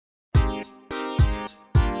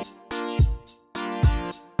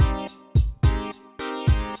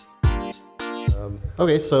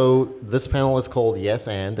Okay, so this panel is called Yes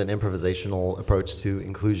and, an improvisational approach to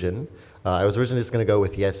inclusion. I was originally just going to go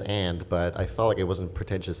with yes and, but I felt like it wasn't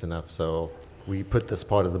pretentious enough, so we put this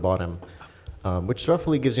part at the bottom, which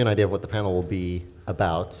roughly gives you an idea of what the panel will be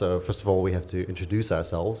about. So first of all, we have to introduce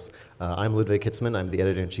ourselves. I'm Ludwig Kietzman. I'm the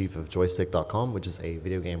editor-in-chief of Joystiq.com, which is a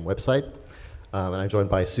video game website. And I'm joined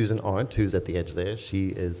by Susan Arendt, who's at the edge there. She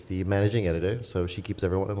is the managing editor, so she keeps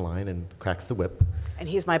everyone in line and cracks the whip. And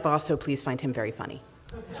he's my boss, so please find him very funny.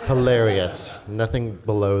 Hilarious. Nothing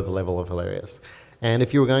below the level of hilarious. And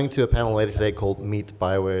if you were going to a panel later today called Meet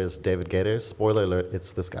BioWare's David Gaider, spoiler alert,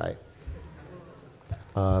 it's this guy.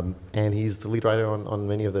 And he's the lead writer on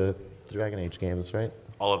many of the Dragon Age games, right?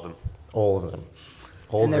 All of them. All of them.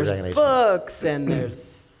 All And of the there's Dragon Age books, and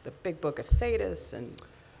there's the big book of Thetis, and...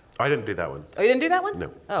 I didn't do that one. Oh, you didn't do that one?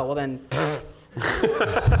 No. Oh, well then...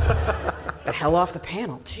 the hell off the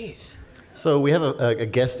panel, jeez. So we have a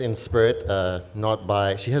guest in spirit,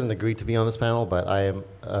 she hasn't agreed to be on this panel, but I am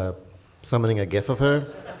summoning a gif of her.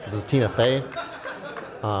 This is Tina Fey.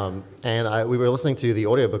 And we were listening to the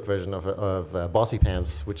audiobook version of Bossy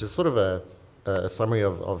Pants, which is sort of a summary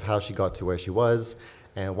of how she got to where she was.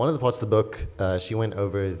 And one of the parts of the book, she went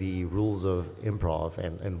over the rules of improv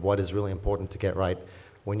and what is really important to get right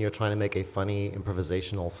when you're trying to make a funny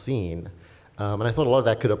improvisational scene. And I thought a lot of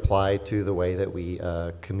that could apply to the way that we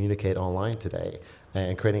communicate online today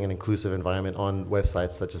and creating an inclusive environment on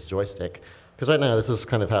websites such as Joystiq. Because right now, this is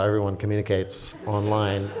kind of how everyone communicates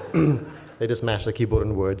online. They just mash the keyboard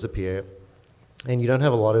and words appear. And you don't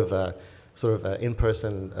have a lot of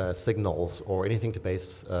in-person signals or anything to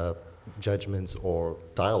base judgments or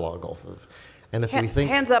dialogue off of. And if we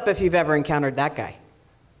think... Hands up if you've ever encountered that guy.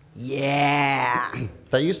 Yeah.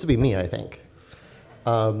 That used to be me, I think.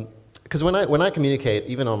 Because when I communicate,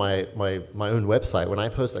 even on my own website, when I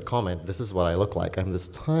post a comment, this is what I look like. I'm this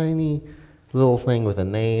tiny little thing with a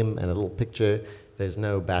name and a little picture. There's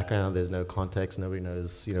no background, there's no context. Nobody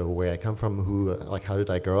knows, where I come from, how did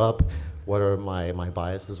I grow up, what are my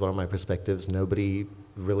biases, what are my perspectives. Nobody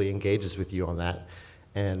really engages with you on that,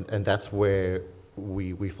 and that's where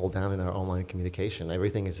we fall down in our online communication.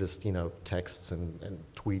 Everything is just texts and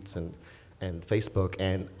tweets and Facebook,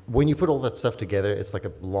 and when you put all that stuff together, it's like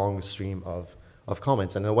a long stream of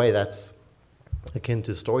comments, and in a way that's akin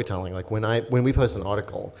to storytelling. Like when we post an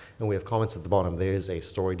article and we have comments at the bottom, there's a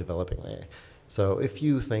story developing there. So if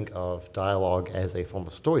you think of dialogue as a form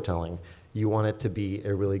of storytelling, you want it to be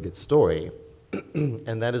a really good story,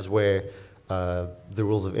 and that is where the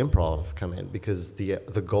rules of improv come in, because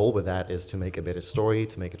the goal with that is to make a better story,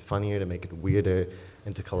 to make it funnier, to make it weirder,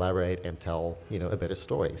 and to collaborate and tell a better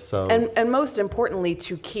story. So and most importantly,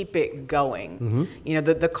 to keep it going.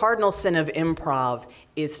 Mm-hmm. The cardinal sin of improv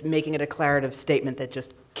is making a declarative statement that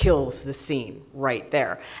just kills the scene right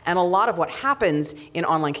there. And a lot of what happens in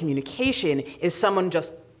online communication is someone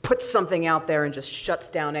just puts something out there and just shuts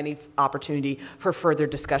down any opportunity for further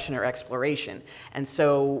discussion or exploration. And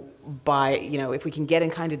so if we can get in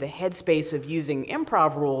kind of the headspace of using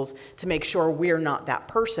improv rules to make sure we're not that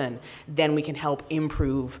person, then we can help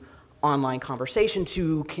improve online conversation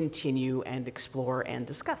to continue and explore and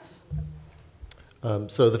discuss.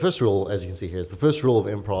 So the first rule, as you can see here, is the first rule of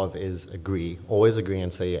improv is agree. Always agree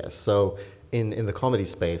and say yes. So in the comedy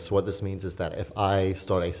space, what this means is that if I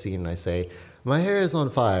start a scene and I say, my hair is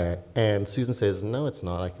on fire, and Susan says, no, it's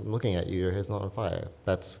not. I'm looking at you, your hair's not on fire.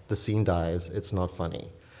 The scene dies, it's not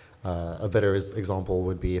funny. A better example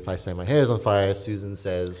would be if I say my hair is on fire, Susan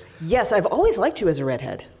says, yes, I've always liked you as a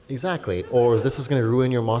redhead. Exactly, or this is gonna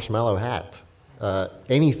ruin your marshmallow hat.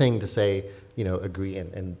 Anything to say, agree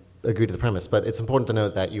and agree to the premise, but it's important to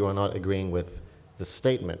note that you are not agreeing with the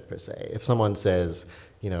statement per se. If someone says,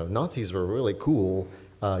 Nazis were really cool,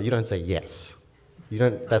 you don't say yes.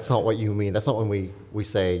 That's not what you mean. That's not when we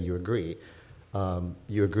say you agree.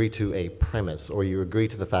 You agree to a premise, or you agree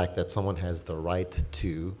to the fact that someone has the right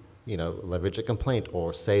to, leverage a complaint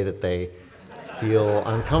or say that they feel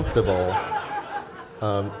uncomfortable.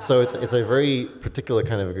 So it's a very particular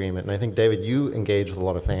kind of agreement. And I think, David, you engage with a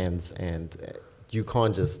lot of fans, and you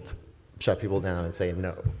can't just shut people down and say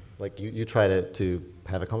no. Like you try to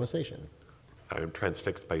have a conversation. I'm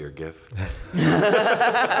transfixed by your GIF.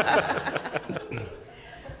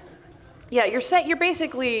 Yeah, you're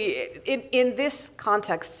basically, in this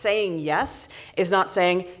context, saying yes is not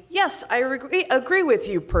saying, yes, I agree with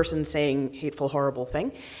you, person saying hateful, horrible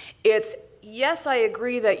thing. It's, yes, I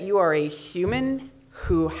agree that you are a human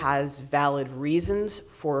who has valid reasons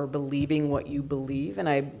for believing what you believe,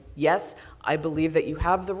 and yes, I believe that you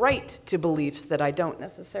have the right to beliefs that I don't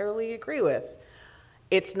necessarily agree with.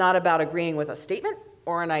 It's not about agreeing with a statement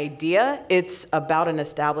or an idea. It's about an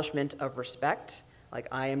establishment of respect. Like,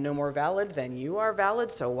 I am no more valid than you are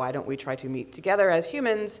valid, so why don't we try to meet together as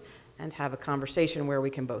humans and have a conversation where we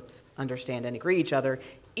can both understand and agree each other,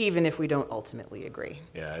 even if we don't ultimately agree.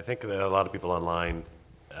 Yeah, I think that a lot of people online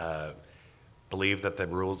believe that the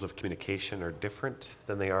rules of communication are different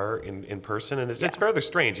than they are in person, and it's rather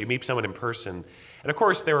strange. You meet someone in person, and of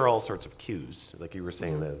course there are all sorts of cues, like you were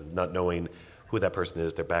saying, not knowing who that person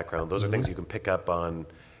is, their background. Those are things you can pick up on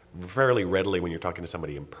fairly readily when you're talking to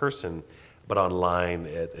somebody in person, but online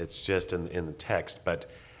it's just in the text. But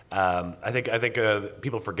I think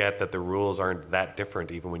people forget that the rules aren't that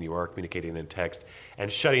different even when you are communicating in text. And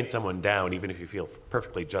shutting someone down, even if you feel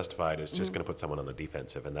perfectly justified, is just going to put someone on the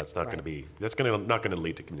defensive, and that's not going to be not going to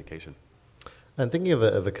lead to communication. And thinking of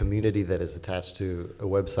a community that is attached to a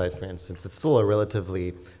website, for instance, it's still a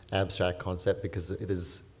relatively abstract concept because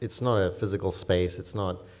it's not a physical space. It's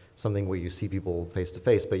not something where you see people face to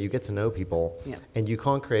face, but you get to know people, and you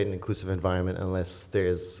can't create an inclusive environment unless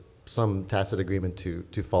there's some tacit agreement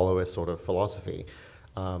to follow a sort of philosophy.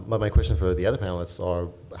 But my question for the other panelists are,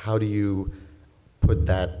 how do you put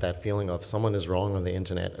that feeling of someone is wrong on the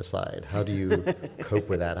internet aside? How do you cope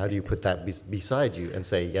with that? How do you put that beside you and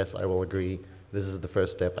say, yes, I will agree, this is the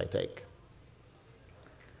first step I take?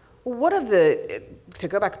 To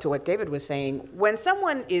go back to what David was saying,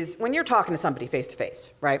 when you're talking to somebody face to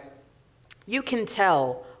face, right, you can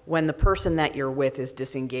tell when the person that you're with is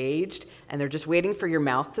disengaged and they're just waiting for your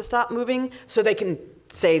mouth to stop moving so they can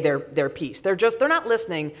say their piece. They're not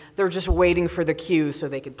listening, they're just waiting for the cue so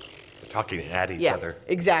they can... Talking at each other.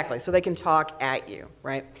 Exactly, so they can talk at you,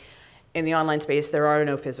 right? In the online space, there are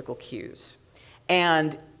no physical cues.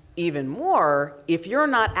 And even more, if you're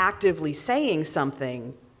not actively saying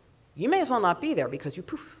something, you may as well not be there because you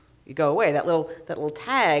go away. That little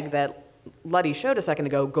tag that Luddy showed a second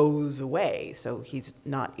ago goes away, so he's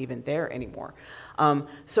not even there anymore.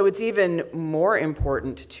 So it's even more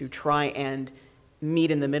important to try and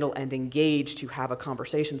meet in the middle and engage to have a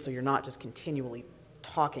conversation so you're not just continually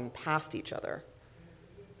talking past each other.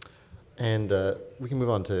 And we can move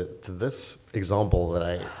on to this example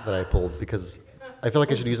that I pulled, because I feel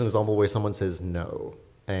like I should use an example where someone says no.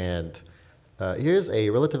 And here's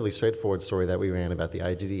a relatively straightforward story that we ran about the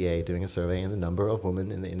IGDA doing a survey, and the number of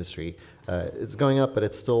women in the industry. It's going up, but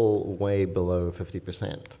it's still way below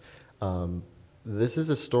 50%. This is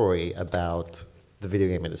a story about the video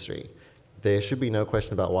game industry. There should be no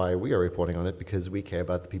question about why we are reporting on it, because we care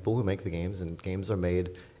about the people who make the games, and games are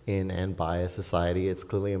made in and by a society. It's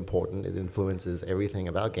clearly important. It influences everything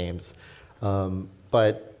about games.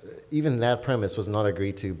 But even that premise was not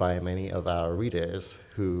agreed to by many of our readers,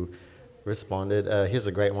 who responded, here's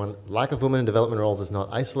a great one: lack of women in development roles is not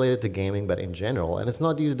isolated to gaming, but in general, and it's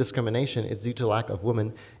not due to discrimination, it's due to lack of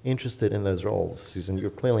women interested in those roles. Susan, you're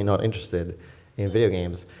clearly not interested in video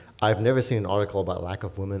games. I've never seen an article about lack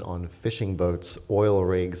of women on fishing boats, oil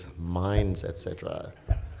rigs, mines, etc.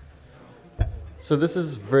 So this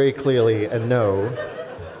is very clearly a no.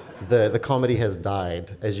 The comedy has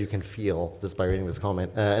died, as you can feel just by reading this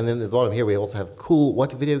comment. And then at the bottom here we also have, cool,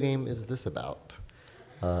 what video game is this about?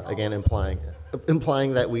 Again,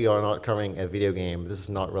 implying that we are not covering a video game. This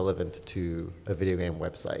is not relevant to a video game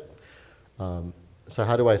website. So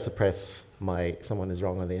how do I suppress my someone is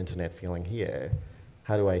wrong on the internet feeling here?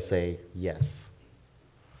 How do I say yes?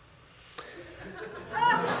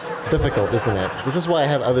 Difficult, isn't it? This is why I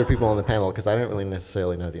have other people on the panel, because I don't really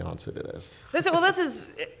necessarily know the answer to this. This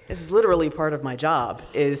is literally part of my job,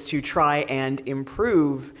 is to try and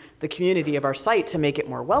improve the community of our site to make it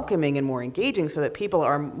more welcoming and more engaging so that people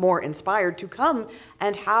are more inspired to come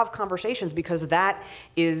and have conversations, because that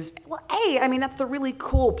is, that's the really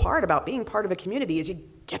cool part about being part of a community, is you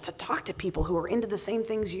get to talk to people who are into the same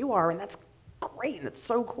things you are, and that's great, and it's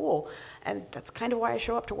so cool. And that's kind of why I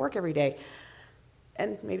show up to work every day.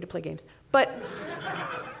 And maybe to play games. But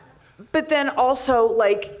then also,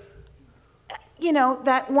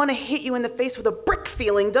 that want to hit you in the face with a brick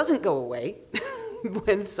feeling doesn't go away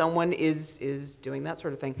when someone is doing that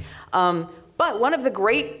sort of thing. But one of the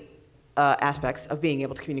great aspects of being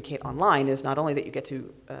able to communicate online is not only that you get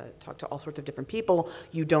to talk to all sorts of different people,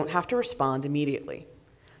 you don't have to respond immediately.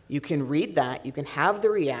 You can read that, you can have the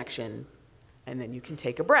reaction, and then you can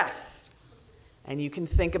take a breath. And you can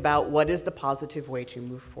think about what is the positive way to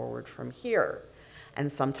move forward from here.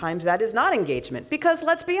 And sometimes that is not engagement, because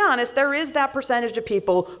let's be honest, there is that percentage of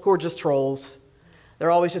people who are just trolls. They're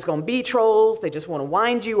always just going to be trolls, they just want to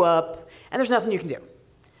wind you up, and there's nothing you can do.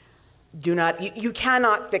 You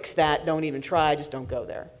cannot fix that, don't even try, just don't go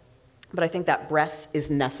there. But I think that breath is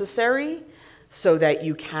necessary so that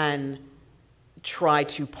you can try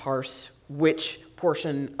to parse which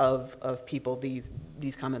portion of people these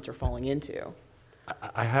comments are falling into.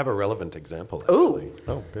 I have a relevant example, actually. Ooh.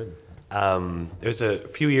 Oh, good. It was a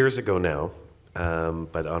few years ago now,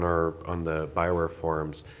 but on the BioWare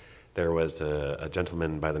forums, there was a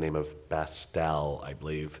gentleman by the name of Bastel, I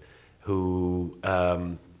believe, who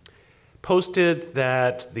posted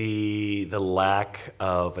that the lack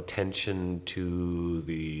of attention to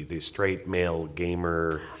the straight male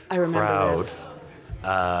gamer I remember crowd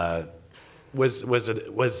this.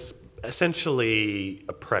 was essentially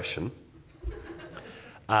oppression,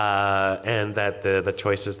 and that the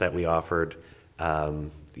choices that we offered,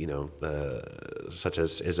 such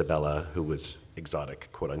as Isabella, who was exotic,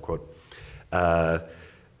 quote unquote,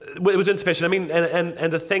 it was insufficient. I mean,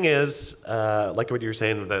 and the thing is, like what you were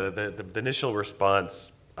saying, the initial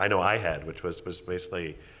response I know I had, which was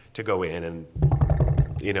basically to go in and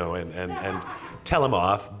tell him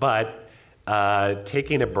off, but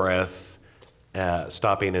taking a breath,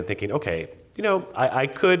 stopping and thinking, okay, I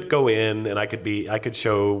could go in and I could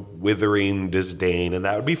show withering disdain, and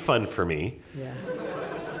that would be fun for me. Yeah.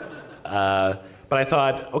 But I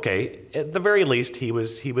thought, okay, at the very least, he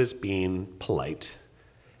was being polite.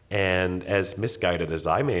 And as misguided as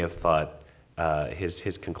I may have thought,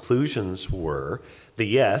 his conclusions were, the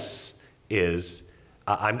yes is,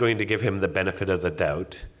 I'm going to give him the benefit of the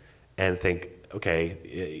doubt and think, okay,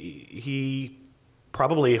 he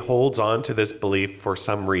probably holds on to this belief for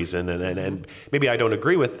some reason, and maybe I don't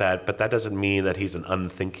agree with that, but that doesn't mean that he's an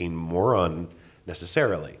unthinking moron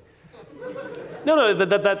necessarily. No,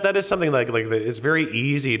 that is something like it's very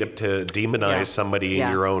easy to demonize somebody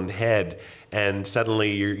in your own head, and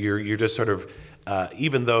suddenly you're just sort of,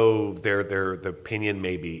 even though their opinion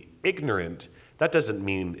may be ignorant, that doesn't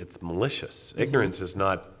mean it's malicious. Mm-hmm. Ignorance is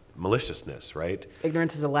not maliciousness, right?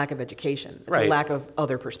 Ignorance is a lack of education. It's right. a lack of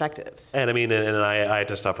other perspectives. And I mean, and I had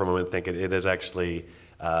to stop for a moment and think it is actually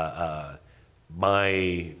my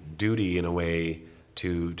duty in a way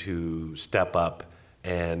to step up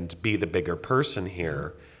and be the bigger person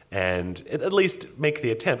here, and at least make the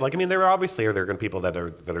attempt. Like, I mean, there are going to be people that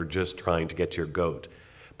are just trying to get your goat.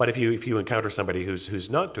 But if you encounter somebody who's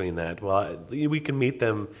not doing that, well, we can meet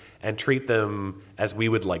them and treat them as we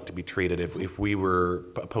would like to be treated if we were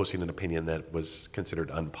posting an opinion that was considered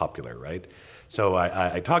unpopular, right? So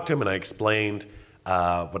I talked to him and I explained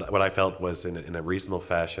what I felt was in a reasonable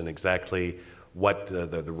fashion exactly what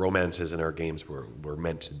the romances in our games were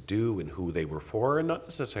meant to do and who they were for, and not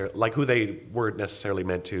necessarily like who they weren't necessarily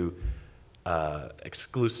meant to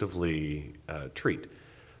exclusively treat.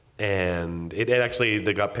 And it actually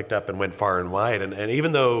they got picked up and went far and wide. And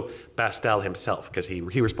even though Bastel himself, because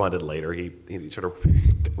he responded later, he sort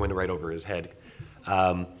of went right over his head.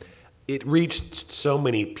 It reached so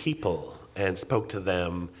many people and spoke to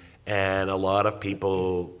them, and a lot of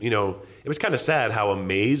people, it was kind of sad how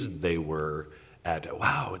amazed they were at,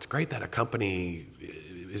 wow, it's great that a company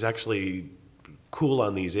is actually cool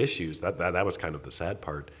on these issues. That was kind of the sad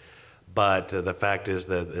part. But the fact is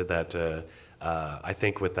that I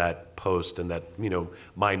think with that post and that,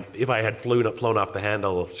 if I had flown off the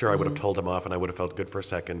handle, sure, I would have told him off and I would have felt good for a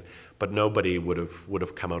second, but nobody would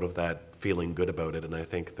have come out of that feeling good about it. And I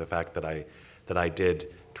think the fact that I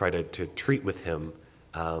did try to treat with him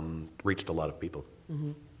reached a lot of people.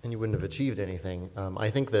 Mm-hmm. And you wouldn't have achieved anything. I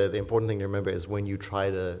think the important thing to remember is when you try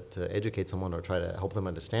to educate someone or try to help them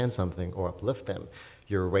understand something or uplift them,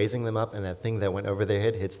 you're raising them up and that thing that went over their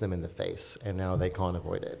head hits them in the face, and now they can't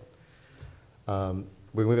avoid it.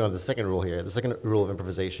 We're moving on to the second rule here. The second rule of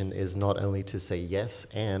improvisation is not only to say yes,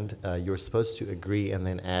 and you're supposed to agree and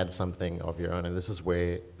then add something of your own. And this is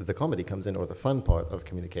where the comedy comes in, or the fun part of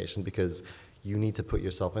communication, because you need to put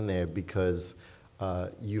yourself in there because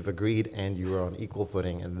you've agreed and you are on equal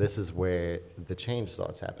footing, and this is where the change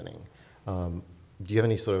starts happening. Do you have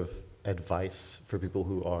any sort of advice for people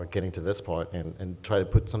who are getting to this part and try to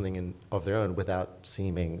put something in of their own without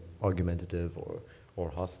seeming argumentative or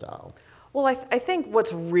hostile? Well, I think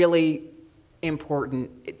what's really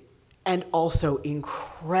important and also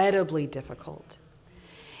incredibly difficult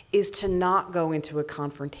is to not go into a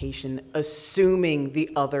confrontation assuming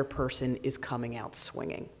the other person is coming out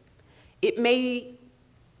swinging.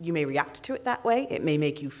 You may react to it that way. It may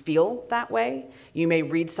make you feel that way. You may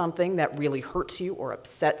read something that really hurts you or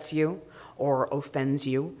upsets you or offends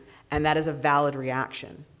you, and that is a valid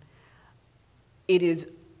reaction. It is,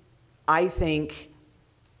 I think,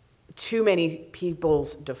 too many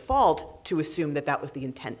people's default to assume that was the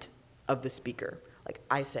intent of the speaker. Like,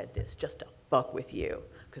 I said this just to fuck with you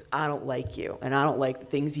because I don't like you and I don't like the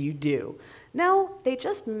things you do. No, they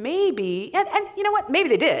just maybe, and you know what, maybe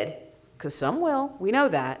they did, because some will, we know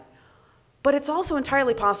that, But it's also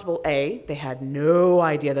entirely possible, A, they had no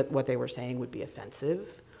idea that what they were saying would be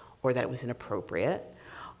offensive or that it was inappropriate,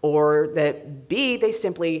 or that B, they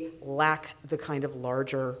simply lack the kind of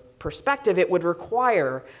larger perspective it would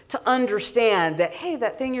require to understand that, hey,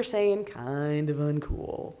 that thing you're saying kind of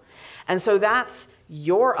uncool. And so that's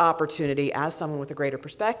your opportunity as someone with a greater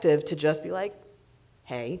perspective to just be like,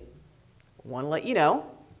 hey, I want to let you know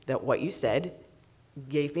that what you said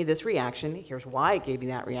gave me this reaction. Here's why it gave me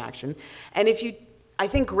that reaction. And I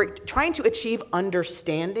think trying to achieve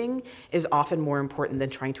understanding is often more important than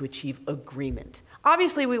trying to achieve agreement.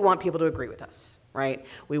 Obviously, we want people to agree with us, right?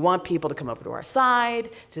 We want people to come over to our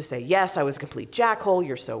side, to say, yes, I was a complete jackhole,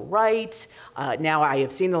 you're so right. Now I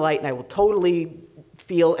have seen the light and I will totally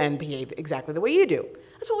feel and behave exactly the way you do.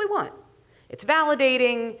 That's what we want. It's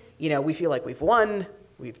validating, we feel like we've won,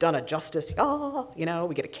 we've done a justice,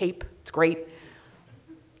 we get a cape, it's great.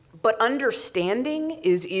 But understanding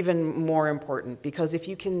is even more important, because if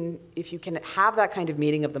you can have that kind of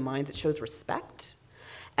meeting of the minds, it shows respect.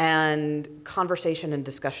 And conversation and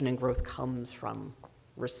discussion and growth comes from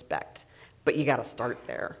respect. But you got to start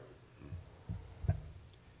there.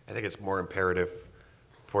 I think it's more imperative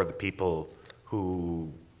for the people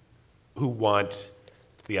who want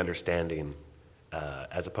the understanding,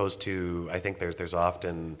 as opposed to, I think there's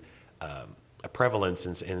often a prevalence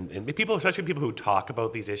in people, especially people who talk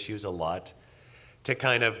about these issues a lot, to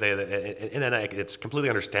kind of, it's completely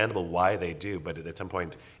understandable why they do, but at some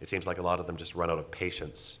point it seems like a lot of them just run out of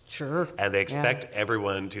patience. Sure. And they expect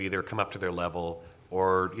everyone to either come up to their level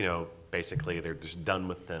or, basically they're just done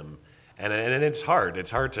with them. And it's hard.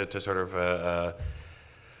 It's hard to sort of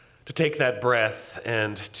to take that breath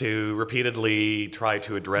and to repeatedly try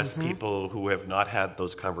to address people who have not had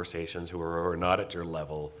those conversations, who are not at your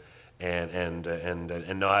level,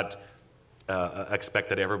 and not expect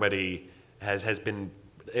that everybody has been,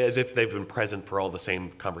 as if they've been present for all the same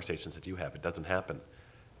conversations that you have. It doesn't happen.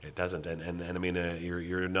 It doesn't. And I mean,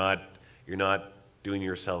 you're not doing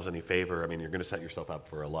yourselves any favor. I mean, you're going to set yourself up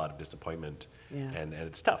for a lot of disappointment, and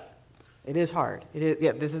it's tough. It is hard. It is.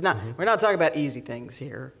 Yeah, this is not. We're not talking about easy things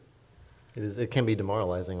here. It can be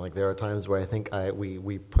demoralizing. Like, there are times where I think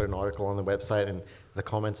we put an article on the website and the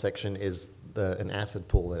comment section is an acid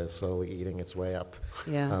pool that is slowly eating its way up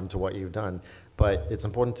to what you've done. But it's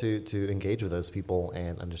important to engage with those people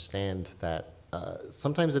and understand that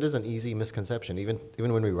sometimes it is an easy misconception. Even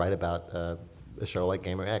when we write about a show like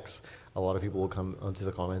Gamer X, a lot of people will come onto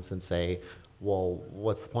the comments and say, well,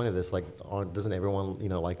 what's the point of this? Like, doesn't everyone,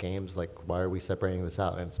 like games? Like, why are we separating this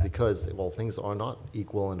out? And it's because, things are not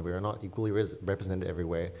equal and we are not equally represented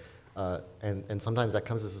everywhere. And sometimes that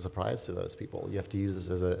comes as a surprise to those people. You have to use this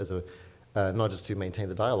as a not just to maintain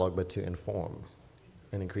the dialogue, but to inform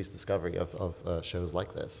and increase discovery of shows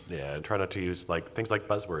like this. Yeah, and try not to use things like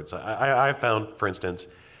buzzwords. I found, for instance,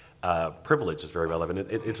 privilege is very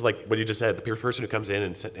relevant. It's like what you just said. The person who comes in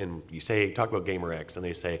and you talk about Gamer X, and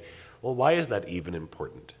they say, well, why is that even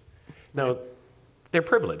important? Now, they're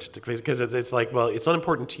privileged because it's like, well, it's not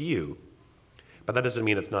important to you, but that doesn't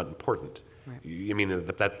mean it's not important. Right. You mean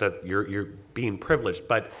that you're being privileged,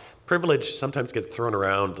 but privilege sometimes gets thrown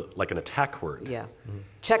around like an attack word. Yeah.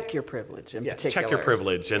 Check your privilege in particular. Check your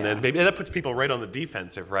privilege, and then maybe that puts people right on the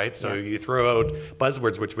defensive, right? So you throw out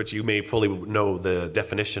buzzwords which you may fully know the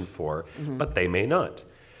definition for, but they may not.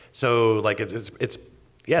 So it's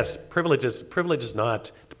yes, privilege does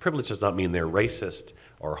not mean they're racist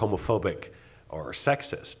or homophobic or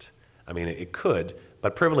sexist. I mean, it could,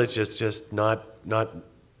 but privilege is just not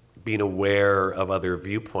being aware of other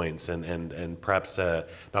viewpoints and perhaps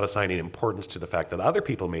not assigning importance to the fact that other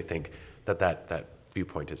people may think that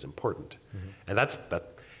viewpoint is important. And that.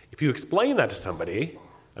 If you explain that to somebody,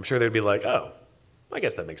 I'm sure they'd be like, oh, I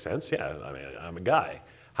guess that makes sense. Yeah, I mean, I'm a guy.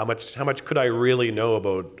 How much could I really know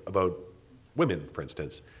about women, for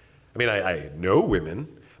instance? I mean, I know women,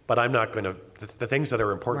 but I'm not going to. The things that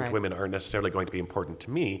are important to women aren't necessarily going to be important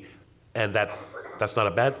to me, and that's not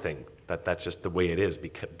a bad thing. That's just the way it is,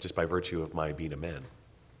 just by virtue of my being a man.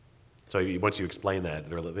 So once you explain that,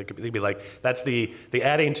 they'd be like, that's the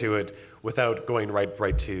adding to it without going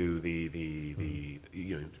right to the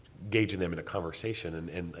engaging them in a conversation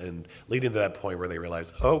and leading to that point where they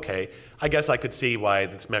realize, oh, okay, I guess I could see why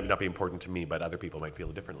this might not be important to me, but other people might feel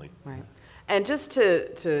it differently. Right. And just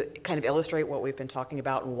to kind of illustrate what we've been talking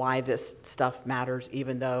about and why this stuff matters,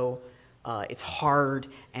 even though it's hard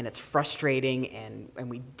and it's frustrating and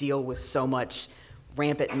we deal with so much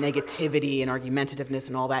rampant negativity and argumentativeness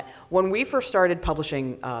and all that. When we first started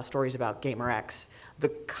publishing stories about Gamer X, the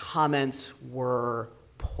comments were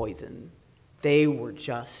poison. They were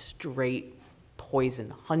just straight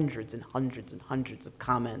poison hundreds and hundreds and hundreds of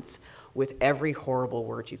comments with every horrible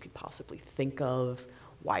word you could possibly think of.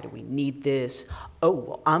 Why do we need this? Oh,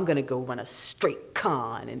 well, I'm going to go run a straight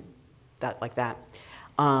con, and that like that.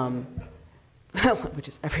 Which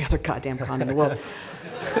is every other goddamn con in the world.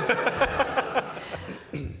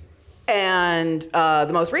 And the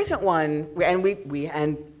most recent one,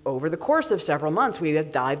 and over the course of several months, we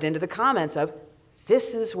have dived into the comments of,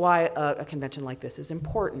 this is why a convention like this is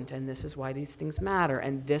important, and this is why these things matter,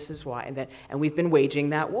 and this is why, and we've been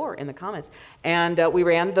waging that war in the comments. And we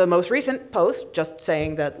ran the most recent post just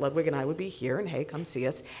saying that Ludwig and I would be here, and hey, come see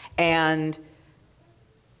us. And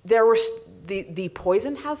there were the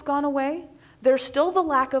poison has gone away. There's still the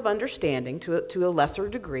lack of understanding to a lesser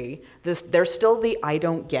degree. There's still the I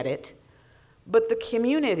don't get it. But the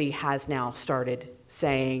community has now started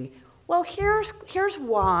saying, well, here's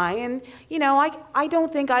why, and I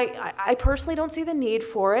don't think I personally don't see the need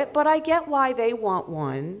for it, but I get why they want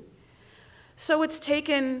one. So it's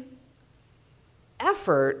taken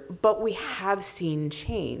effort, but we have seen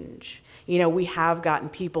change. We have gotten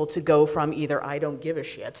people to go from either I don't give a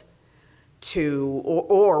shit to,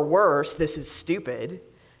 or worse, this is stupid,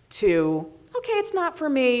 to, okay, it's not for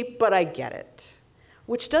me, but I get it.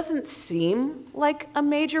 Which doesn't seem like a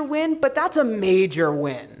major win, but that's a major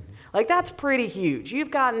win. Like, that's pretty huge.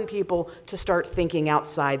 You've gotten people to start thinking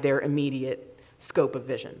outside their immediate scope of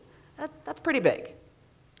vision. That's pretty big.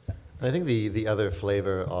 I think the other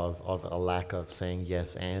flavor of a lack of saying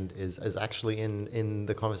yes and is actually in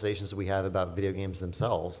the conversations we have about video games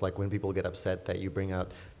themselves. Like when people get upset that you bring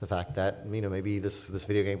out the fact that maybe this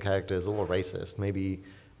video game character is a little racist. Maybe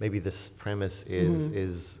this premise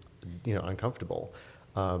is uncomfortable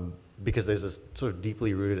because there's this sort of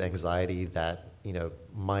deeply rooted anxiety that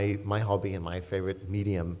my hobby and my favorite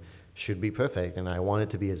medium should be perfect, and I want it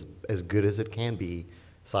to be as good as it can be.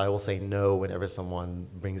 So I will say no whenever someone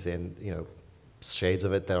brings in, shades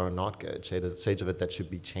of it that are not good, shades of it that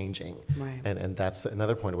should be changing. Right. And that's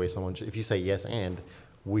another point where if you say yes and,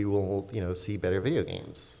 we will, see better video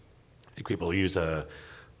games. I think people use the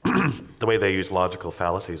way they use logical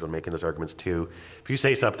fallacies when making those arguments too. If you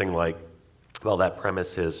say something like, well, that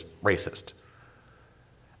premise is racist,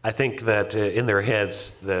 I think that in their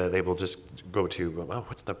heads, they will just go to,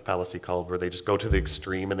 what's the fallacy called, where they just go to the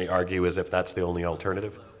extreme and they argue as if that's the only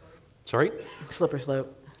alternative. Sorry? Slippery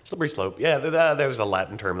slope. Slippery slope. Yeah, there's a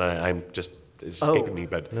Latin term that I'm just escaping me,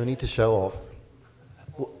 but No need to show off.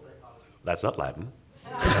 that's not Latin.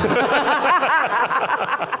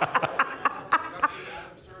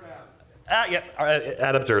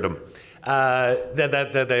 Ad absurdum.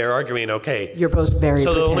 That they are arguing, okay. You're both very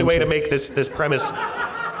So the only way to make pretentious. this premise,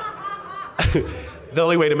 the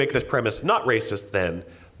only way to make this premise not racist then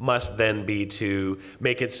must then be to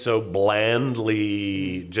make it so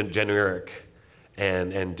blandly generic,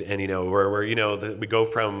 and where we go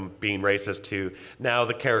from being racist to now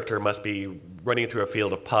the character must be running through a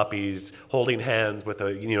field of poppies, holding hands with a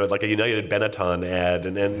like a United Benetton ad,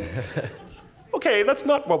 and okay, that's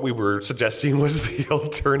not what we were suggesting was the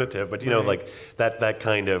alternative, but like that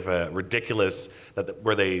kind of ridiculous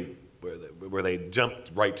where they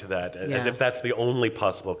jumped right to that as if that's the only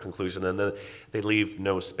possible conclusion, and then they leave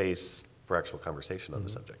no space for actual conversation on the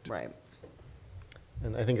subject. Right.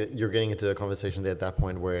 And I think that you're getting into a conversation there at that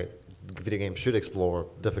point where video games should explore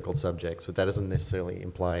difficult subjects, but that doesn't necessarily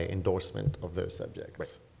imply endorsement of those subjects.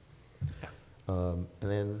 Right. Yeah. And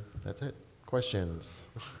then that's it. Questions.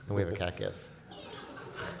 And we have a cat gif.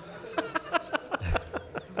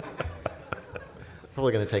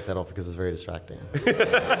 Probably going to take that off because it's very distracting. Let's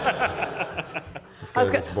go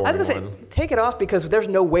to this I was boring gonna say, one. take it off because there's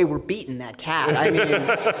no way we're beating that cat. I mean,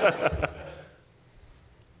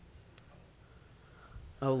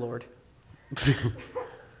 oh Lord. I understand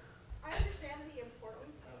the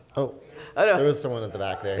importance. Oh, Oh, no. there was someone at the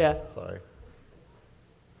back there. Yeah. Sorry.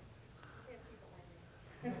 Can't see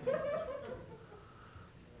behind me.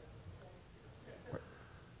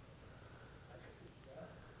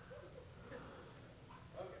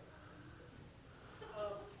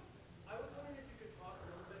 I was wondering if you could talk a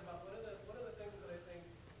little bit about one of the things that I think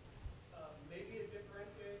maybe it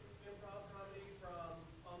differentiates improv comedy from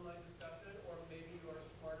online discussion, or maybe you are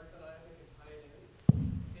smarter than I think in tying in,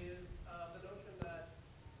 is the notion that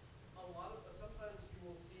sometimes you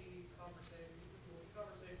will see conversations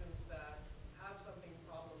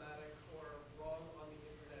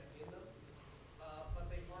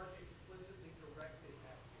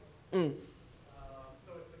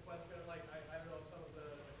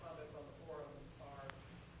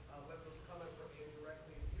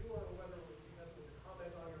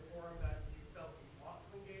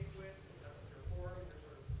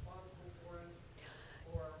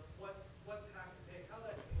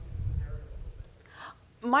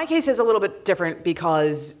My case is a little bit different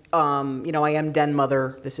because, I am den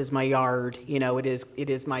mother. This is my yard. It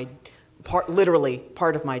is my literally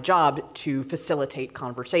part of my job to facilitate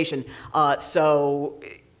conversation. So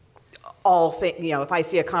if I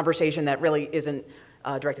see a conversation that really isn't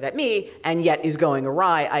directed at me and yet is going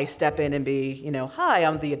awry, I step in and be, hi,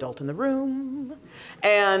 I'm the adult in the room,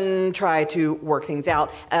 and try to work things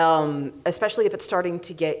out, especially if it's starting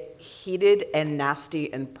to get heated and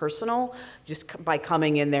nasty and personal, just by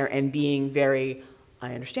coming in there and being very,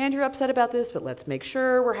 I understand you're upset about this, but let's make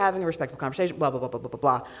sure we're having a respectful conversation, blah, blah, blah, blah, blah,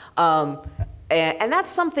 blah, blah. And that's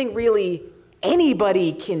something really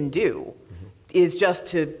anybody can do, is just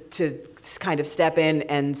to kind of step in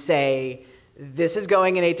and say, this is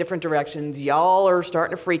going in 8 different directions. Y'all are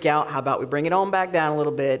starting to freak out. How about we bring it on back down a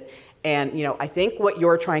little bit? And, I think what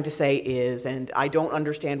you're trying to say is, and I don't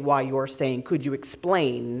understand why you're saying, could you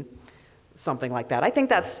explain something like that? I think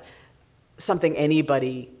that's something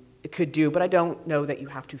anybody could do, but I don't know that you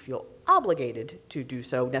have to feel obligated to do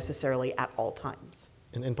so necessarily at all times.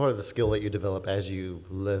 And part of the skill that you develop as you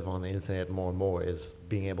live on the internet more and more is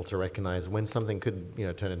being able to recognize when something could,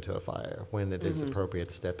 turn into a fire, when it is appropriate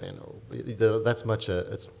to step in. That's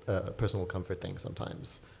it's a personal comfort thing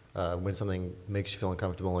sometimes. When something makes you feel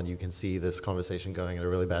uncomfortable and you can see this conversation going in a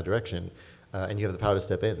really bad direction, and you have the power to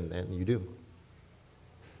step in, and you do.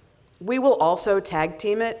 We will also tag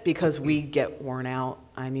team it because we get worn out.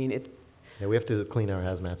 Yeah, we have to clean our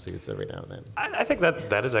hazmat suits every now and then. I think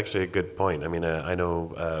that is actually a good point. I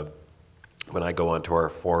know when I go onto our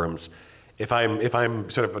forums, if I'm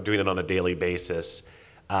sort of doing it on a daily basis,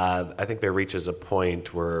 I think there reaches a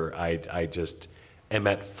point where I just am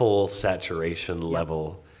at full saturation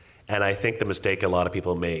level, and I think the mistake a lot of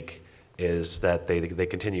people make is that they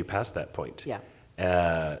continue past that point. Yeah.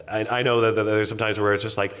 I know that there's some times where it's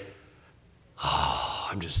just like, oh,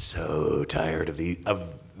 I'm just so tired of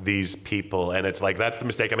these people, and it's like that's the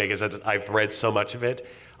mistake I make, is that I've read so much of it,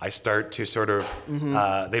 I start to sort of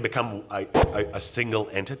they become a single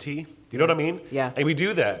entity. You know what I mean? Yeah. And we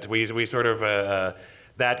do that. We sort of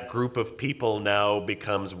that group of people now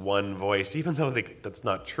becomes one voice, even though that's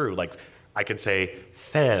not true. Like I could say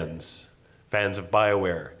fans of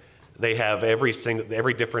BioWare. They have every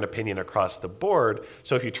different opinion across the board.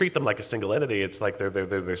 So if you treat them like a single entity, it's like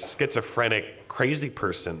they're schizophrenic, crazy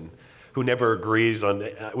person who never agrees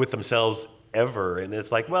with themselves ever. And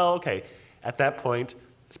it's like, well, okay, at that point,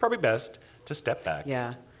 it's probably best to step back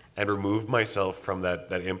and remove myself from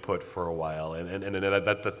that input for a while. And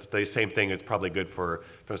that's the same thing. It's probably good for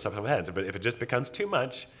the stuff in my head. But if it just becomes too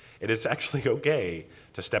much, it is actually okay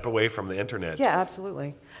to step away from the internet. Yeah,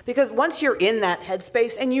 absolutely. Because once you're in that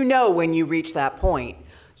headspace, and when you reach that point,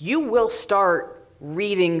 you will start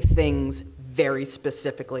reading things very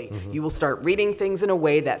specifically. You will start reading things in a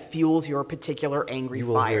way that fuels your particular angry fire.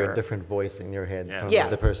 You will hear a different voice in your head from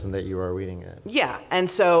the person that you are reading it. Yeah,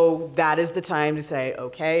 and so that is the time to say,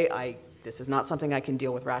 okay, this is not something I can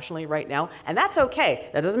deal with rationally right now, and that's okay.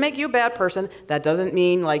 That doesn't make you a bad person. That doesn't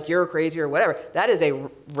mean like you're crazy or whatever. That is a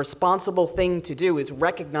responsible thing to do, is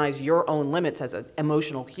recognize your own limits as an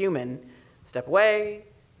emotional human. Step away,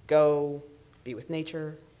 go, be with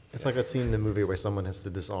nature. It's like that scene in the movie where someone has to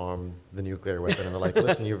disarm the nuclear weapon, and they're like,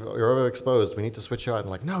 listen, you're overexposed. We need to switch out. And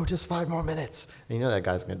like, no, just 5 more minutes. And that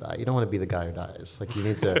guy's going to die. You don't want to be the guy who dies. Like, you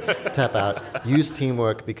need to tap out, use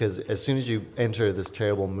teamwork, because as soon as you enter this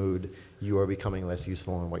terrible mood, you are becoming less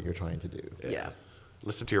useful in what you're trying to do. Yeah.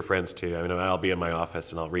 Listen to your friends too. I'll be in my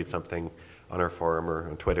office and I'll read something on our forum or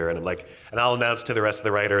on Twitter, and I'll announce to the rest of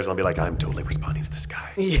the writers, and I'll be like, I'm totally responding to this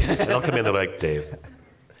guy. And they'll come in, they're like, Dave,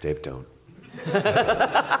 don't.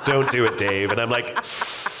 Don't do it, Dave. And I'm like,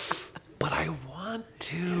 but I want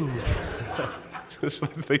to.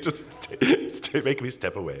 They just make me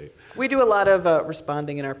step away. We do a lot of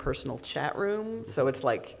responding in our personal chat room, so it's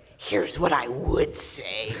like, here's what I would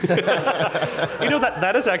say.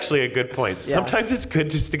 That is actually a good point. Sometimes it's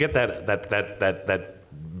good just to get that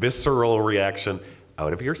visceral reaction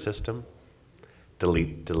out of your system.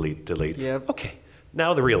 Delete. Yep. Okay,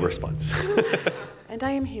 now the real response. And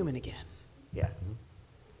I am human again. Yeah.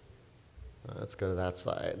 Let's go to that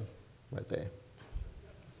side, right there.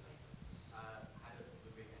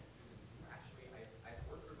 Ludwig and Susan. Actually, I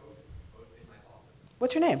work remote, both in my bosses.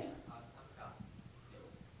 What's your name? I'm Scott.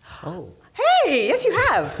 Oh. Hey, yes you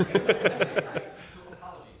have. So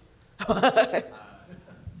apologies.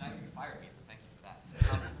 Not even fired me, so thank you for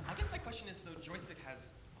that. I guess my question is, so Joystiq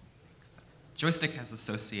has, Joystiq has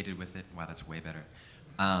associated with it. Wow, that's way better.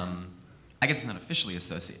 I guess it's not officially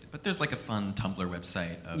associated, but there's like a fun Tumblr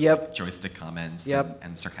website of Joystiq comments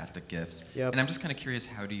and sarcastic GIFs. And I'm just kind of curious,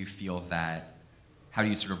 how do you feel that how do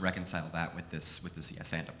you sort of reconcile that with this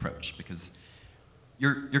yes and approach? Because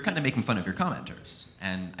you're kind of making fun of your commenters,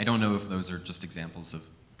 and I don't know if those are just examples of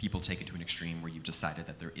people take it to an extreme where you've decided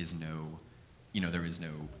that there is no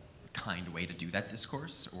kind way to do that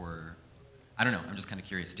discourse, or I don't know. I'm just kind of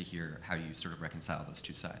curious to hear how you sort of reconcile those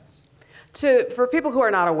two sides. For people who are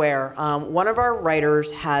not aware, one of our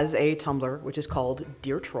writers has a Tumblr which is called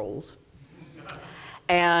Dear Trolls.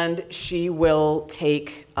 And she will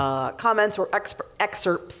take comments or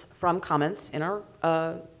excerpts from comments in our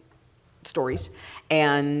stories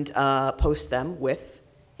and post them with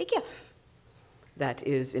a GIF that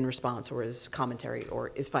is in response or is commentary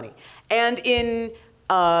or is funny. And in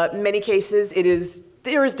many cases,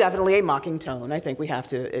 there is definitely a mocking tone. I think we have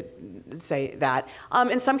to say that.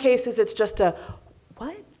 In some cases, it's just a,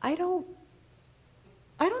 what? I don't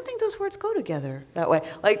think those words go together that way.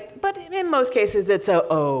 But in most cases, it's a,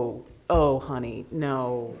 oh, honey,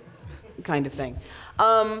 no, kind of thing.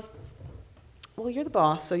 Well, you're the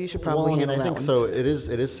boss, so you should probably handle that I think one. so. It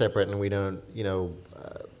is separate, and we don't,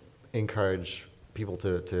 encourage people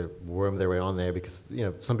to worm their way on there because,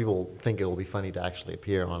 some people think it will be funny to actually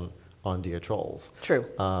appear on Dear Trolls. True.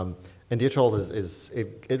 And Dear Trolls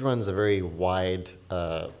it runs a very wide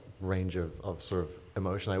range of sort of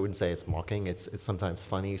emotion. I wouldn't say it's mocking. It's sometimes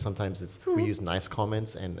funny. Sometimes we use nice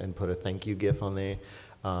comments and put a thank you GIF on there.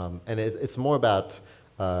 And it's more about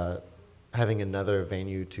having another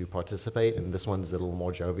venue to participate, and this one's a little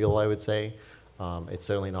more jovial, I would say. It's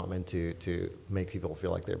certainly not meant to make people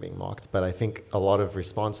feel like they're being mocked, but I think a lot of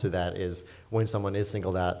response to that is when someone is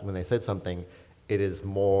singled out, when they said something, it is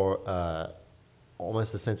more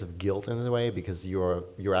almost a sense of guilt in a way because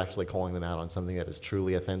you're actually calling them out on something that is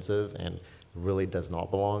truly offensive and really does not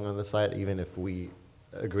belong on the site, even if we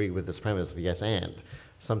agree with this premise of yes and.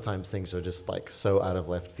 Sometimes things are just like so out of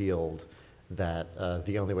left field that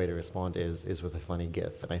the only way to respond is with a funny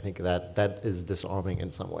GIF. And I think that is disarming in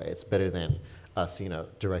some way. It's better than us,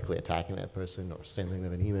 directly attacking that person or sending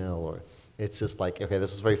them an email, or it's just like, okay,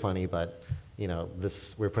 this was very funny, but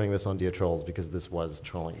we're putting this on Dear Trolls because this was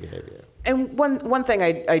trolling behavior. And one thing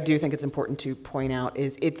I do think it's important to point out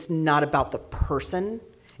is it's not about the person,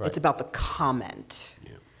 Right. It's about the comment.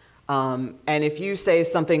 Yeah. And if you say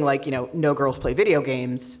something like, no girls play video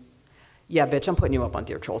games, yeah, bitch, I'm putting you up on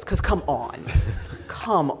Dear Trolls, because come on.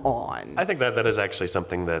 Come on. I think that is actually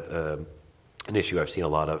something that, an issue I've seen a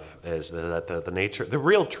lot of, is that the nature, the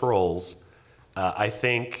real trolls, I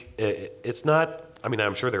think it's not,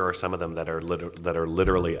 I'm sure there are some of them that are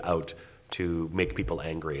literally out to make people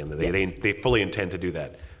angry, and they fully intend to do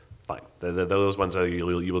that. Fine. Those ones you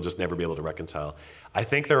will just never be able to reconcile. I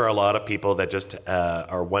think there are a lot of people that just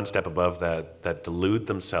are one step above that delude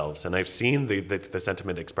themselves, and I've seen the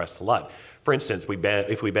sentiment expressed a lot. For instance,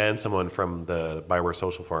 if we ban someone from the BioWare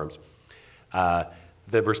social forums,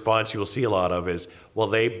 the response you will see a lot of is, well,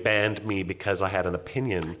 they banned me because I had an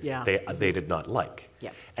opinion they did not like.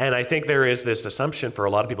 Yeah. And I think there is this assumption for a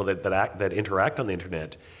lot of people that interact on the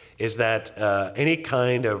internet is that any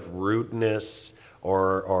kind of rudeness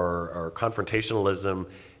or confrontationalism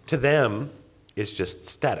to them is just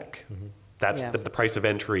static. Mm-hmm. That's the price of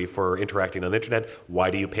entry for interacting on the internet. Why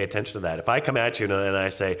do you pay attention to that? If I come at you and I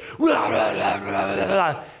say, blah, blah, blah, blah,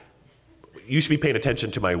 blah, you should be paying attention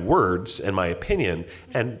to my words and my opinion,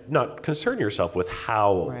 and not concern yourself with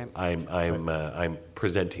how I'm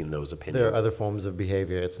presenting those opinions. There are other forms of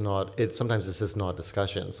behavior. Sometimes it's just not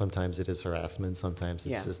discussion. Sometimes it is harassment. Sometimes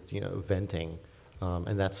it's just venting,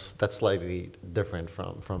 and that's slightly different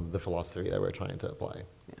from the philosophy that we're trying to apply.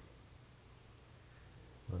 Yeah.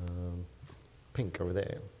 Pink over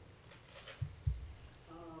there.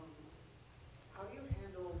 How do you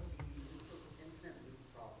handle the infinite loop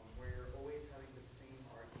problem, where you're always having the same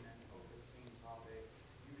argument over the same topic,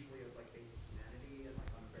 usually of basic humanity and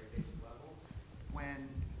on a very basic level, when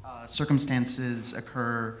circumstances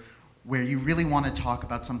occur where you really want to talk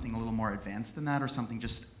about something a little more advanced than that, or something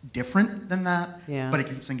just different than that, but it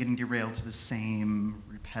keeps on getting derailed to the same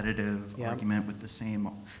repetitive argument with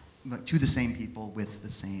to the same people with the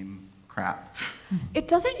same crap. It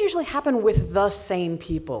doesn't usually happen with the same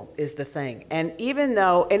people, is the thing. And even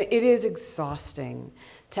though, and it is exhausting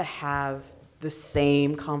to have the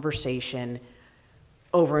same conversation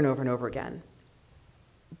over and over and over again.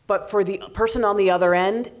 But for the person on the other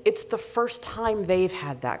end, it's the first time they've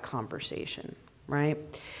had that conversation, right?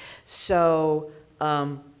 So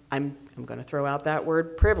I'm going to throw out that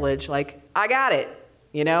word privilege, like, I got it.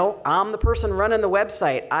 I'm the person running the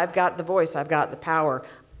website. I've got the voice. I've got the power.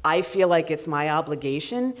 I feel like it's my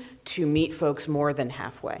obligation to meet folks more than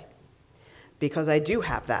halfway, because I do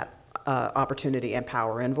have that opportunity and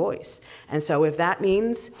power and voice. And so if that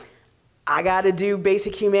means I got to do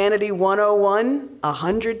Basic Humanity 101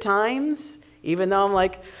 100 times, even though I'm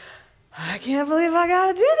like, I can't believe I got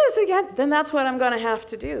to do this again, then that's what I'm going to have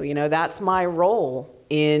to do. You know, that's my role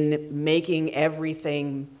in making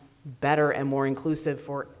everything better and more inclusive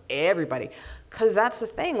for everybody. Because that's the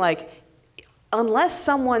thing, like, unless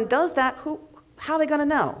someone does that, how are they going to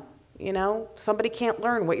know? You know, somebody can't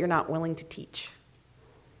learn what you're not willing to teach.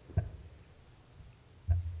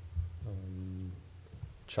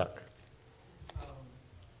 Chuck. I want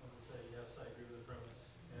to say yes, I agree with the premise,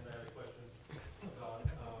 and I had a question about,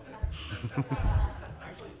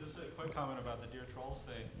 actually, just a quick comment about the Dear Trolls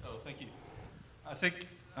thing. Oh, thank you. I think,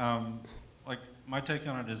 like, my take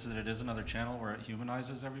on it is that it is another channel where it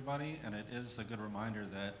humanizes everybody, and it is a good reminder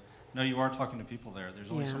that, no, you are talking to people there.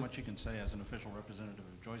 There's only so much you can say as an official representative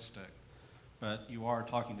of Joystiq, but you are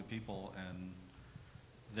talking to people, and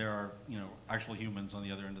there are, you know, actual humans on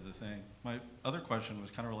the other end of the thing. My other question was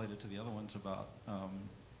kind of related to the other ones about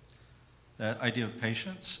that idea of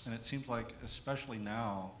patience, and it seems like, especially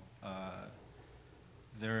now,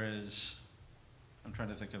 there is, I'm trying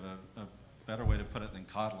to think of a better way to put it than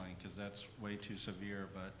coddling, because that's way too severe,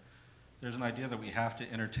 but there's an idea that we have to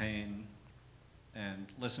entertain and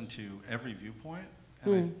listen to every viewpoint,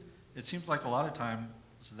 and it seems like a lot of times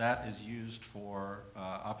that is used for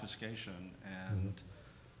obfuscation and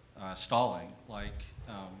stalling. Like,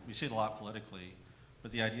 we see it a lot politically,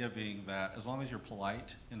 but the idea being that as long as you're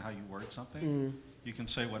polite in how you word something, you can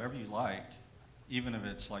say whatever you like, even if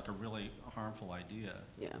it's like a really harmful idea.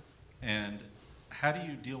 Yeah. And how do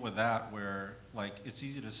you deal with that where, like, it's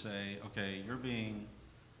easy to say, okay, you're being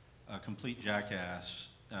a complete jackass,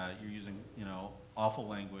 you're using, you know, awful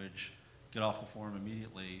language, get off the forum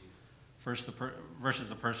immediately, versus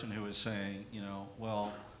the person who is saying, you know,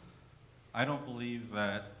 well, I don't believe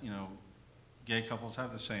that, you know, gay couples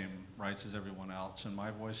have the same rights as everyone else, and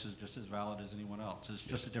my voice is just as valid as anyone else. It's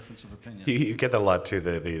just a difference of opinion. You get that a lot too,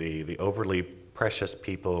 the overly precious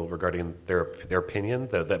people regarding their opinion,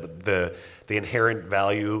 the inherent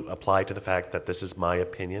value applied to the fact that this is my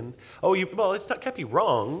opinion. Oh, well, it's not, can't be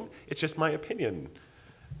wrong. It's just my opinion.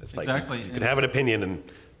 It's like, exactly. You can have an opinion and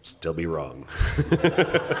still be wrong.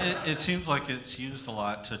 It seems like it's used a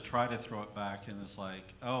lot to try to throw it back, and it's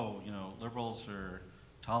like, oh, you know, liberals are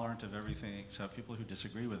tolerant of everything except people who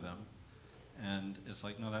disagree with them, and it's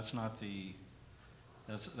like, no, that's not the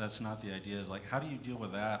idea. It's like, how do you deal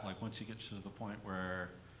with that? Like, once you get to the point where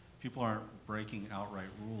people aren't breaking outright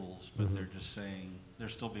rules, but they're just saying they're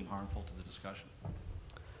still being harmful to the discussion.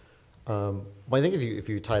 Well, I think if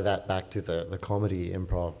you tie that back to the comedy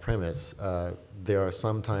improv premise, there are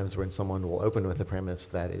some times when someone will open with a premise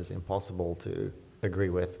that is impossible to agree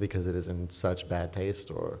with because it is in such bad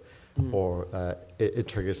taste, or it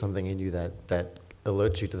triggers something in you that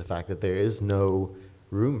alerts you to the fact that there is no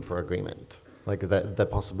room for agreement. Like that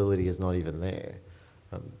possibility is not even there.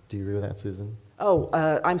 Do you agree with that, Susan? Oh,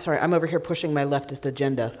 I'm sorry. I'm over here pushing my leftist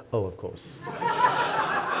agenda. Oh, of course.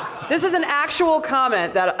 This is an actual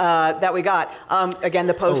comment that we got. Again,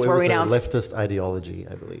 the post where we announced. It was a leftist ideology,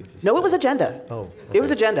 I believe. No, it was agenda. Oh, okay. It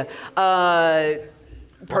was agenda.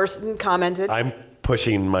 Person commented. I'm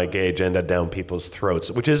pushing my gay agenda down people's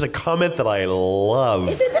throats, which is a comment that I love.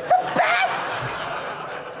 Isn't it the best?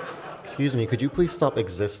 Excuse me, could you please stop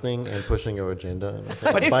existing and pushing your agenda?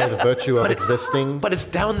 By the virtue of existing. But it's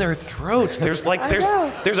down their throats. There's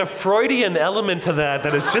a Freudian element to that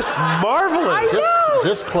is just marvelous.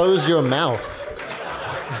 Just close your mouth.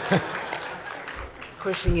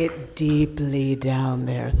 Pushing it deeply down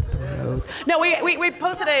their throat. No, we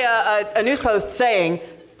posted a news post saying,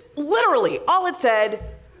 literally, all it said,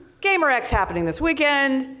 GamerX happening this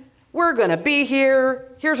weekend. We're going to be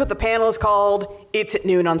here. Here's what the panel is called. It's at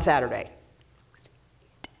noon on Saturday.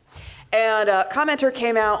 And a commenter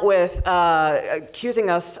came out with accusing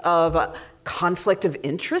us of conflict of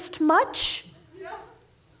interest much.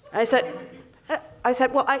 I said,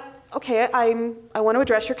 well, I want to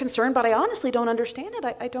address your concern, but I honestly don't understand it.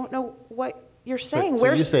 I don't know what you're saying.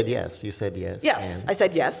 So you said yes. You said yes. Yes, I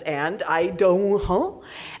said yes, and I don't,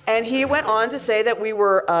 And he went on to say that we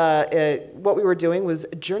were, what we were doing was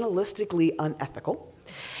journalistically unethical,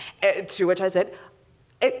 to which I said,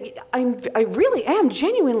 I really am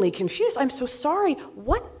genuinely confused. I'm so sorry.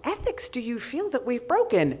 What ethics do you feel that we've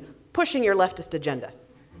broken pushing your leftist agenda?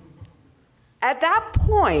 At that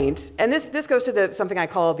point, and this goes to something I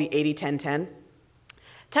call the 80-10-10,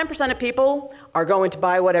 10% of people are going to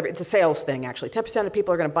buy whatever, it's a sales thing actually. 10% of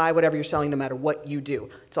people are going to buy whatever you're selling no matter what you do.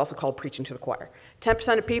 It's also called preaching to the choir.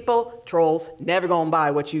 10% of people, trolls, never going to buy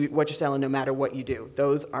what you're selling no matter what you do.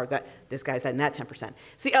 Those are this guy's in that 10%.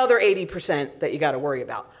 It's the other 80% that you got to worry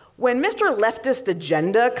about. When Mr. Leftist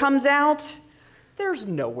Agenda comes out, there's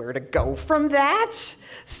nowhere to go from that.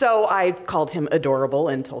 So I called him adorable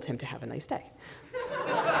and told him to have a nice day.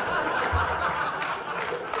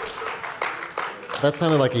 That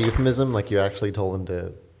sounded like a euphemism, like you actually told him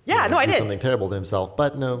to I do did. something terrible to himself.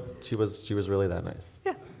 But no, she was really that nice.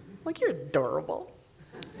 Yeah, like you're adorable.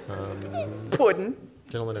 Puddin'.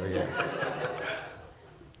 Gentleman over here.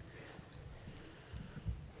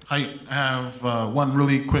 Hi, I have one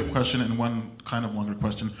really quick question and one kind of longer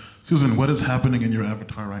question. Susan, what is happening in your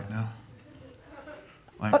avatar right now?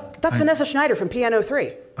 That's Vanessa Schneider from Piano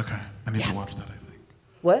 3. Okay, I need to watch that, I think.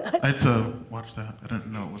 What? I had to watch that. I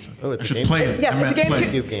didn't know it was Oh, it's I a should game? play it. Yes, I it's a meant play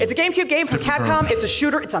GameCube it. game. It's a GameCube game from Different Capcom. program. It's a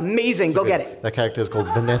shooter. It's amazing. Go get it. That character is called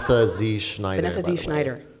Vanessa Z. Schneider. Vanessa by D. the way.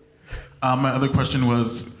 Schneider. My other question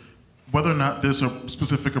was whether or not this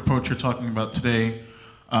specific approach you're talking about today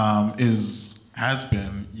has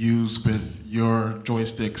been used with your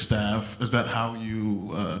Joystiq staff. Is that how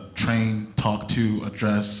you train, talk to,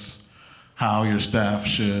 address how your staff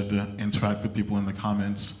should interact with people in the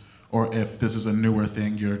comments? Or if this is a newer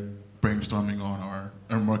thing you're brainstorming on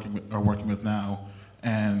or working with now,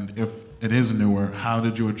 and if it is newer, how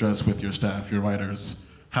did you address with your staff, your writers,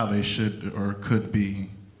 how they should or could be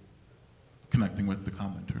connecting with the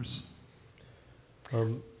commenters?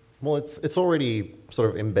 Well, it's already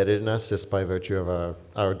sort of embedded in us just by virtue of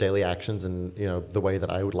our daily actions and the way that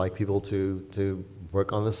I would like people to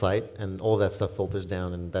work on the site, and all of that stuff filters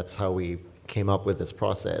down, and that's how we came up with this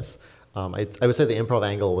process. I would say the improv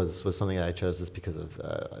angle was something that I chose just because of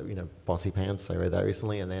Bossy Pants. I read that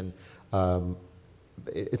recently, and then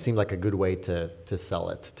it seemed like a good way to sell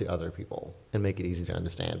it to other people and make it easy to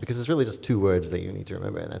understand, because it's really just two words that you need to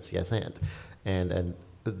remember, and that's yes and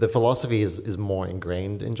the philosophy is more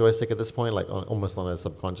ingrained in Joystiq at this point, like almost on a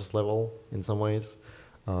subconscious level in some ways,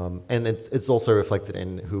 and it's also reflected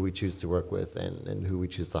in who we choose to work with and who we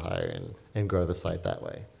choose to hire and grow the site that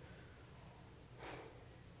way.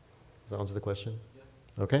 Does that answer the question? Yes.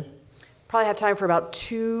 Okay. Probably have time for about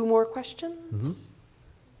 2 more questions.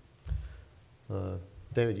 Mm-hmm.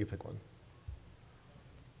 David, you pick one.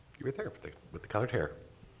 You were there with the colored hair.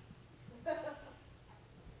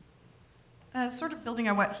 Sort of building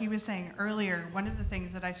on what he was saying earlier, one of the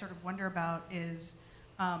things that I sort of wonder about is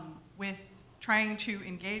with trying to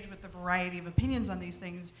engage with the variety of opinions on these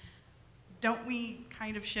things, don't we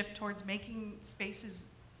kind of shift towards making spaces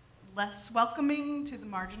less welcoming to the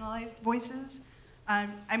marginalized voices?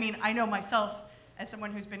 I mean, I know myself, as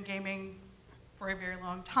someone who's been gaming for a very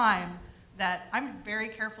long time, that I'm very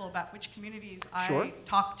careful about which communities I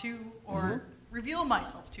talk to or reveal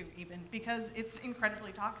myself to even, because it's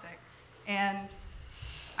incredibly toxic. And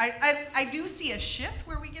I do see a shift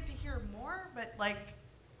where we get to hear more, but like,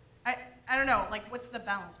 I don't know, like what's the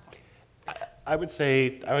balance point? I would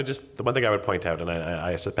say, the one thing I would point out, and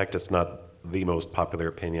I suspect it's not the most popular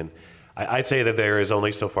opinion, I'd say that there is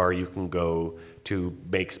only so far you can go to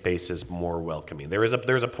make spaces more welcoming. There's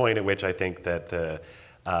a point at which I think that the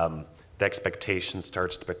expectation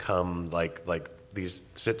starts to become like these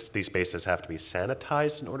spaces have to be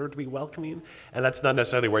sanitized in order to be welcoming, and that's not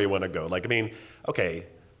necessarily where you want to go. Like, I mean, okay,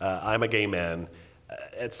 I'm a gay man.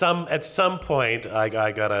 At some point, I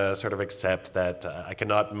gotta sort of accept that I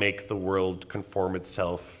cannot make the world conform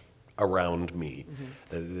itself around me.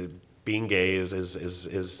 Being gay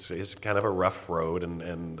is kind of a rough road,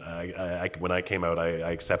 and when I came out,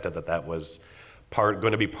 I accepted that was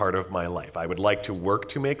going to be part of my life. I would like to work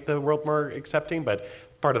to make the world more accepting, but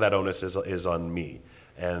part of that onus is on me.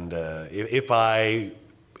 And if I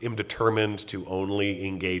am determined to only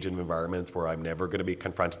engage in environments where I'm never going to be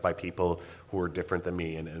confronted by people who are different than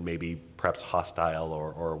me and maybe perhaps hostile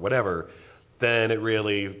or whatever, then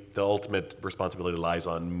the ultimate responsibility lies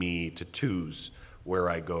on me to choose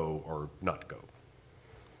where I go or not go.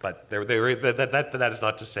 But that is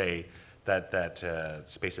not to say that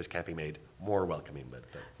spaces can't be made more welcoming. But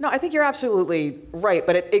No, I think you're absolutely right,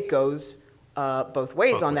 but it goes both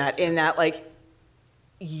ways on that, in that, like,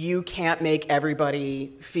 you can't make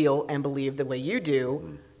everybody feel and believe the way you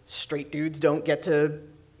do. Straight dudes don't get to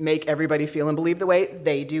make everybody feel and believe the way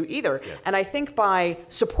they do either. Yeah. And I think by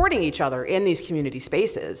supporting each other in these community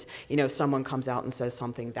spaces, someone comes out and says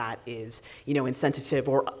something that is, insensitive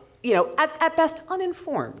or, at best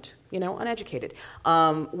uninformed, uneducated.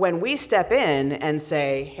 When we step in and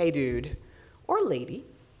say, hey, dude, or lady,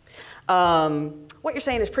 what you're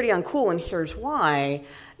saying is pretty uncool, and here's why,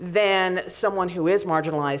 then someone who is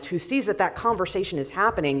marginalized, who sees that that conversation is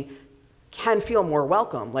happening, can feel more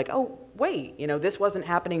welcome. Like, oh, wait, you know, this wasn't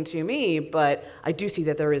happening to me, but I do see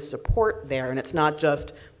that there is support there, and it's not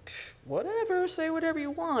just, whatever, say whatever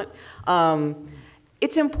you want.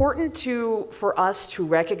 It's important for us to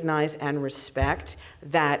recognize and respect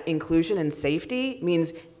that inclusion and safety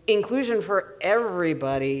means inclusion for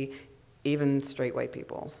everybody, even straight white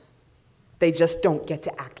people. They just don't get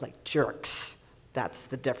to act like jerks. That's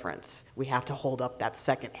the difference. We have to hold up that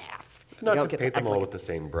second half. Not to paint them all with the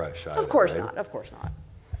same brush either, Of course right? not, of course not.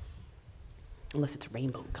 Unless it's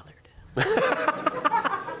rainbow colored.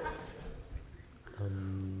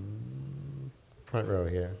 Front row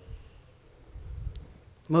here.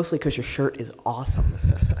 Mostly because your shirt is awesome.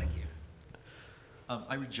 Thank you.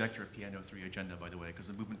 I reject your Piano 3 agenda, by the way, because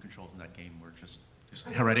the movement controls in that game were just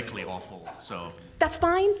heretically awful, so. That's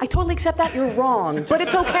fine. I totally accept that. You're wrong, but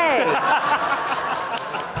it's okay.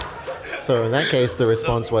 So in that case, the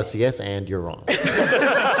response was yes, and you're wrong.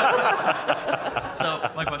 So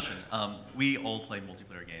my question, we all play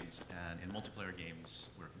multiplayer games, and in multiplayer games,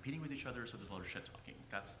 we're competing with each other, so there's a lot of shit talking.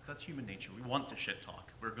 That's human nature. We want to shit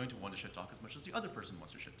talk. We're going to want to shit talk as much as the other person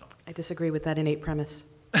wants to shit talk. I disagree with that innate premise.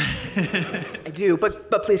 I do,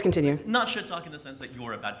 but please continue. Not shit talk in the sense that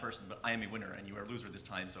you're a bad person, but I am a winner and you are a loser this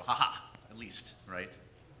time, so haha, at least, right?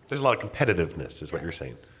 There's a lot of competitiveness, is what you're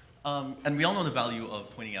saying. And we all know the value of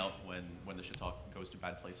pointing out when the shit talk goes to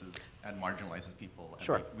bad places and marginalizes people. And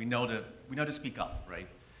Sure. we know to speak up, right?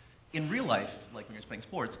 In real life, like when you're playing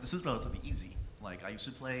sports, this is relatively easy. Like I used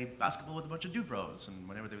to play basketball with a bunch of dude bros, and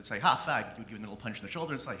whenever they would say, ha, fag, you would give them a little punch in the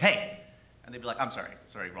shoulder, and it's like, hey! And they'd be like, I'm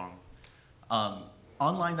sorry, wrong.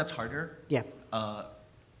 Online, that's harder. Yeah.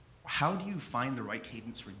 How do you find the right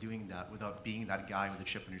cadence for doing that without being that guy with a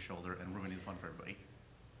chip on your shoulder and ruining the fun for everybody?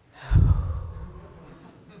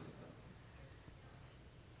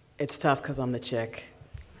 It's tough because I'm the chick,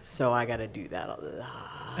 so I gotta do that.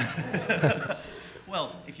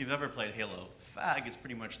 Well, if you've ever played Halo, fag is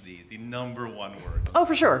pretty much the number one word. Oh,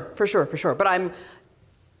 for sure. But I'm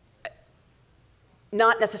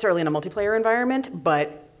not necessarily in a multiplayer environment,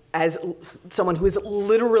 but as someone who is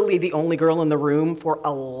literally the only girl in the room for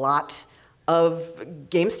a lot of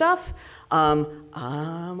game stuff,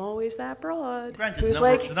 I'm always that broad. Granted, who's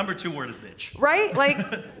the number 2 word is bitch. Right? Like,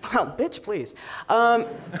 well, bitch, please.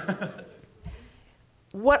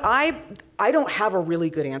 What I don't have a really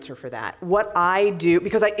good answer for that. What I do,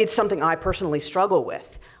 because it's something I personally struggle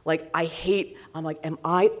with. Like, I'm like, am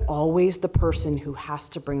I always the person who has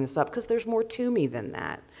to bring this up? Because there's more to me than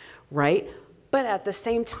that, right? But at the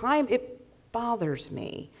same time, it bothers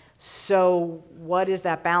me. So what is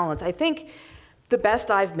that balance? I think the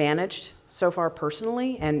best I've managed so far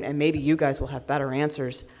personally, and maybe you guys will have better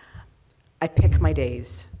answers, I pick my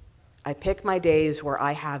days. I pick my days where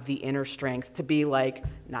I have the inner strength to be like,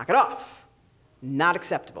 knock it off, not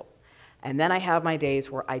acceptable. And then I have my days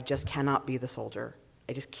where I just cannot be the soldier.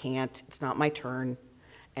 I just can't, it's not my turn,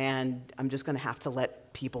 and I'm just gonna have to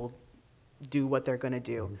let people do what they're gonna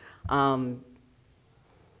do.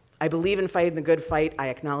 I believe in fighting the good fight. I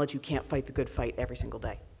acknowledge you can't fight the good fight every single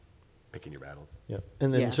day. Picking your battles. Yeah,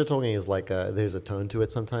 and then Yeah. shit talking is like there's a tone to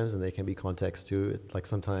it sometimes, and there can be context to it. Like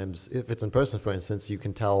sometimes, if it's in person, for instance, you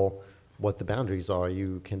can tell what the boundaries are.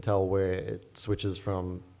 You can tell where it switches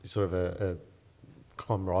from sort of a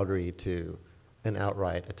camaraderie to an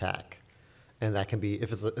outright attack, and that can be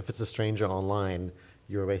if it's a stranger online,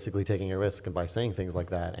 you're basically taking a risk by saying things like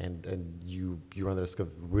that, and you run the risk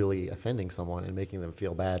of really offending someone and making them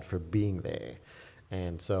feel bad for being there.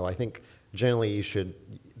 And so I think generally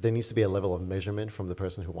there needs to be a level of measurement from the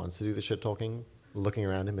person who wants to do the shit talking, looking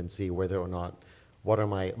around him and see whether or not, what are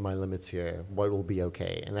my limits here, what will be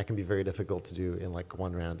okay. And that can be very difficult to do in like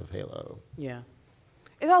one round of Halo. Yeah.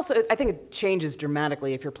 It also, I think it changes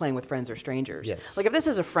dramatically if you're playing with friends or strangers. Yes. Like if this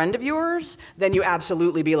is a friend of yours, then you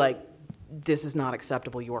absolutely be like, this is not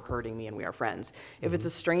acceptable, you're hurting me and we are friends. If it's a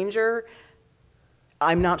stranger,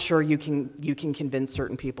 I'm not sure you can convince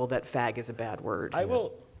certain people that fag is a bad word. I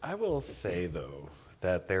will say though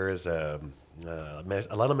that there is an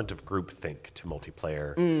element of groupthink to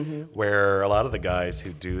multiplayer, where a lot of the guys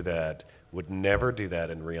who do that would never do that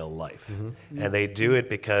in real life, and they do it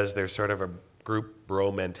because there's sort of a group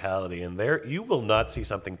bro mentality, and you will not see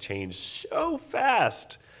something change so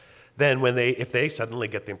fast. Then if they suddenly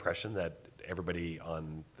get the impression that everybody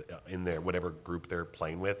in their whatever group they're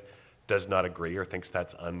playing with does not agree or thinks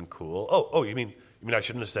that's uncool. Oh, you mean I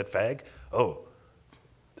shouldn't have said fag? Oh,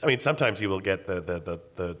 I mean sometimes you will get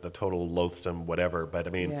the total loathsome whatever, but I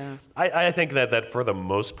mean Yeah. I think that for the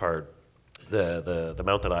most part, the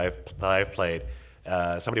amount that I've played,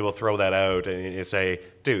 somebody will throw that out and you say,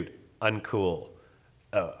 "Dude, uncool."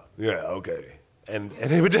 Oh, yeah, okay. And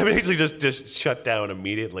it would basically just shut down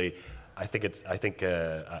immediately. I think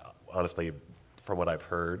honestly, from what I've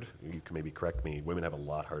heard, you can maybe correct me, women have a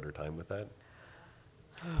lot harder time with that.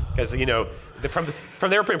 Because, from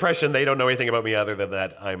their impression, they don't know anything about me other than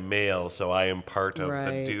that I'm male, so I am part of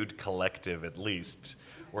the dude collective at least.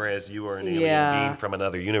 Whereas you are an alien being from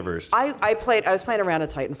another universe. I was playing around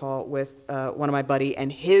at Titanfall with one of my buddy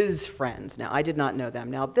and his friends. Now, I did not know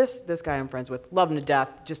them. Now, this guy I'm friends with, love him to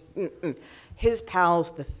death, just his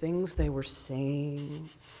pals, the things they were saying.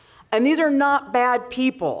 And these are not bad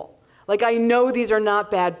people. Like, I know these are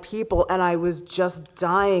not bad people, and I was just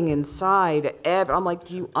dying inside. I'm like,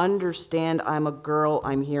 do you understand? I'm a girl,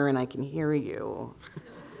 I'm here, and I can hear you.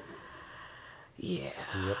 Yeah.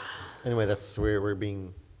 Yep. Anyway, we're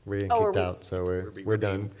being kicked out, so we're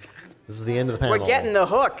done. This is the end of the panel. We're getting the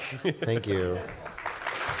hook. Thank you.